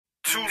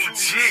Too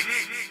legit.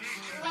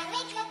 When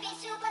we could be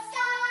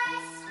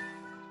superstars,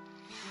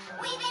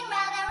 we've been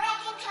rather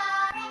wrecking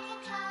car.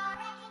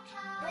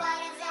 What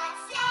does that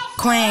say?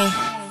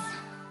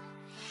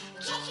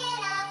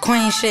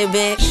 Queen shit,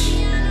 bitch.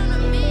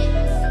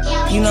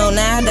 You know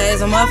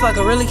nowadays a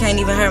motherfucker really can't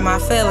even hurt my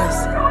feelings.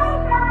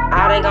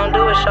 All they gon'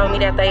 do is show me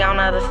that they on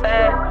the other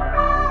side.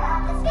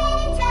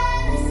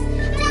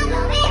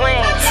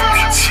 Queen.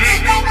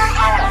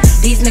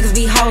 These niggas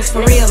be hoes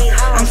for real.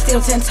 I'm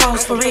still 10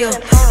 toes for real.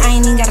 I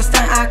ain't even gotta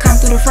stunt, I come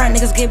through the front,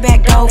 niggas get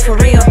back dough for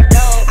real.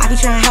 I be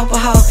trying to help a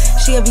hoe,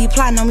 she'll be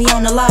plotting on me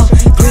on the low.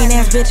 Green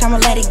ass bitch, I'ma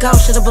let it go.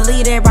 Should've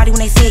believed everybody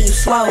when they said you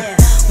slow.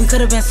 We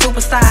could've been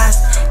superstars,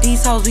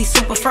 these hoes be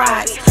super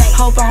fried.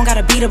 Hope I don't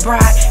gotta be the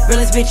bride.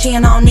 Realest bitch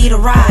in, I don't need a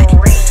ride.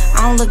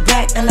 I don't look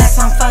back unless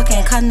I'm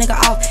fucking. Cut a nigga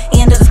off,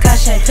 end of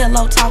discussion.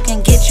 Pillow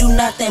talking, get you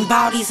nothing.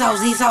 Ball these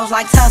hoes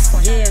like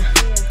tussling. Yeah.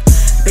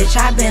 Bitch,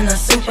 I been a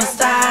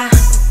superstar.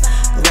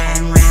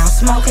 Riding around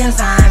smoking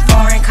Zion,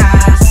 foreign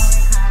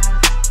cars.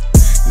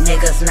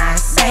 Niggas not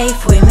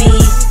safe with me.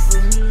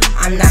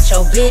 I'm not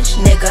your bitch,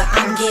 nigga,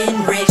 I'm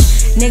getting rich.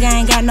 Nigga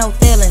ain't got no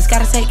feelings,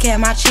 gotta take care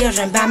of my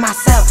children by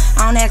myself.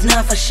 I don't ask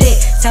none for shit.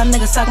 Tell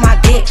niggas suck my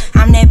dick,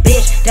 I'm that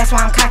bitch. That's why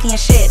I'm cocky and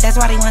shit. That's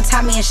why they wanna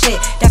top me and shit.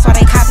 That's why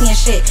they copying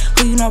shit.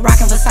 Who you know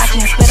rockin' Versace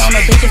and spit on a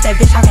bitch if that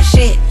bitch talking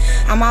shit.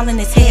 I'm all in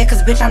his head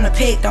cause bitch I'm the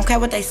pick. Don't care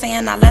what they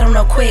saying, I let him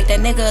know quick.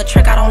 That nigga a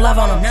trick, I don't love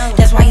on him.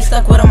 That's why he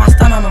stuck with him, I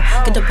stun on him.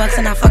 Get the bucks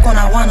and I fuck when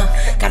I wanna.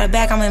 Got a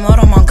bag, I'm in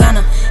moto, I'm on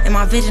gunner. And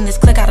my vision is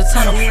click out a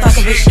tunnel. Fuck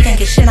a bitch, she can't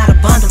get shit out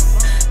of bundle.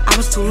 I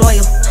was too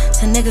loyal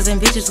to niggas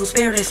and bitches who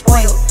spirit is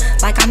spoiled.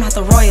 Like I'm not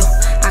the royal.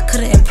 I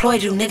could've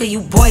employed you, nigga, you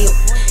boiled.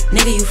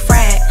 Nigga, you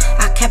fried.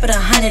 I kept it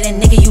 100 and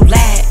nigga, you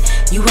lied.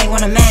 You ain't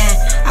want a man.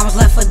 I was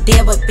left for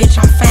dead, but bitch,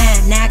 I'm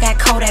fine. Now I got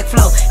Kodak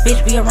flow. Bitch,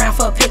 be around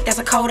for a pic, that's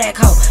a Kodak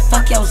hoe.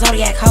 Fuck your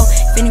Zodiac hoe.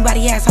 If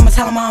anybody asks, I'ma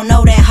tell them I don't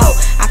know that hoe.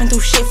 I been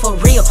through shit for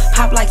real.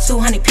 Pop like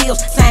 200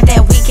 pills. Signed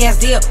that weak ass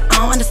deal. I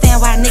don't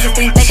understand why niggas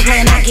think they can play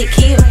and I get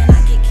killed.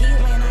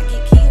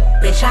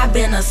 Bitch, I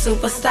been a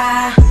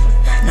superstar.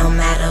 No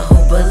matter who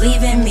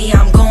believe in me,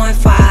 I'm going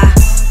far.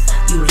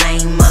 You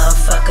lame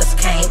motherfuckers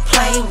can't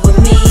play with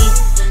me.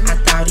 I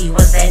thought he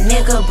was that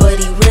nigga, but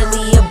he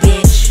really a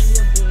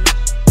bitch.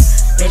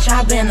 Bitch,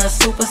 I been a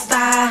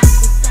superstar.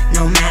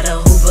 No matter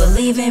who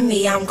believe in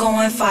me, I'm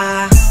going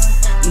far.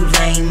 You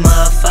lame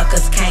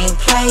motherfuckers can't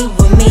play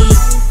with me.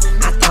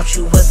 I thought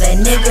you was that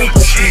nigga,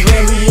 but you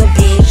really a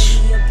bitch.